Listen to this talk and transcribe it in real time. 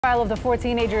Trial of the 4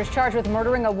 teenagers charged with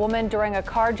murdering a woman during a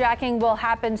carjacking will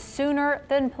happen sooner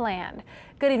than planned.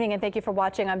 Good evening and thank you for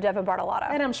watching. I'm Devin Bartolotta.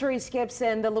 And I'm Sheree Skips,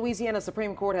 and the Louisiana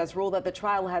Supreme Court has ruled that the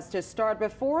trial has to start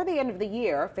before the end of the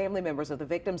year. Family members of the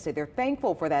victims say they're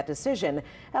thankful for that decision.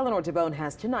 Eleanor DeBone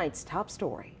has tonight's top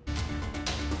story.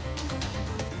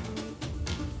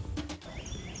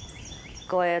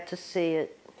 Glad to see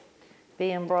it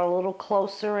being brought a little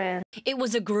closer in. It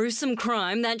was a gruesome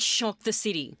crime that shocked the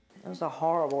city. It was a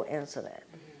horrible incident.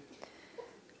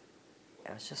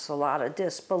 It was just a lot of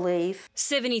disbelief.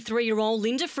 73-year-old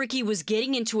Linda Frickey was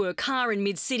getting into her car in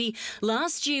mid-city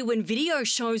last year when video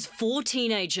shows 4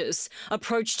 teenagers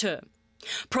approached her.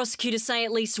 Prosecutors say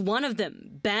at least one of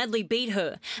them badly beat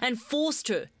her and forced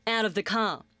her out of the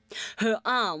car. Her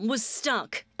arm was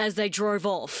stuck as they drove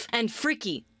off, and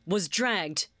Frickey was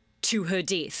dragged to her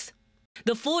death.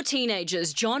 The 4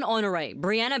 teenagers, John Honore,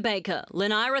 Brianna Baker,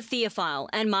 Lenira Theophile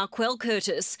and Marquel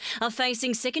Curtis, are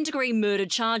facing second-degree murder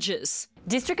charges.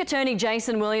 District Attorney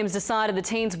Jason Williams decided the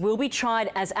teens will be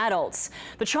tried as adults.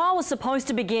 The trial was supposed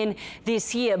to begin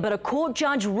this year, but a court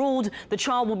judge ruled the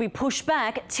trial will be pushed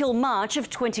back till March of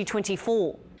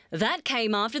 2024. That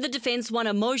came after the defence won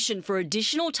a motion for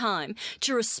additional time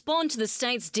to respond to the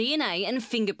state's DNA and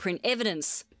fingerprint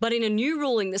evidence. But in a new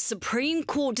ruling, the Supreme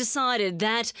Court decided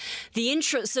that the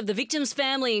interests of the victim's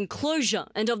family in closure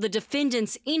and of the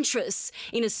defendant's interests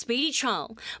in a speedy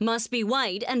trial must be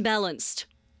weighed and balanced.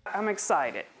 I'm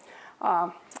excited.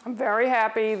 I'm very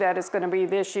happy that it's going to be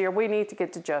this year. We need to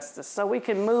get to justice so we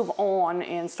can move on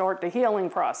and start the healing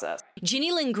process.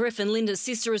 Ginny Lynn Griffin, Linda's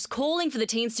sister, is calling for the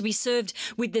teens to be served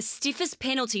with the stiffest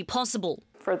penalty possible.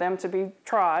 For them to be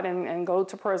tried and go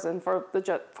to prison for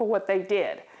what they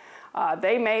did.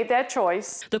 They made that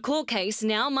choice. The court case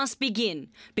now must begin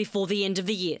before the end of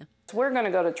the year. We're going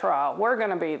to go to trial. We're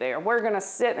going to be there. We're going to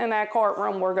sit in that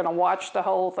courtroom. We're going to watch the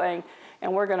whole thing,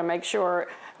 and we're going to make sure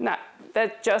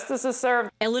that justice is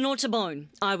served. Eleanor DeBone,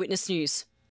 Eyewitness News.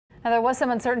 Now, there was some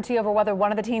uncertainty over whether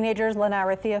one of the teenagers,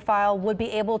 Lenira Theophile, would be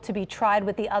able to be tried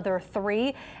with the other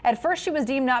 3. At first, she was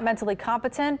deemed not mentally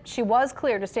competent. She was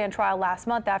cleared to stand trial last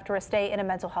month after a stay in a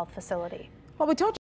mental health facility. Well, we told you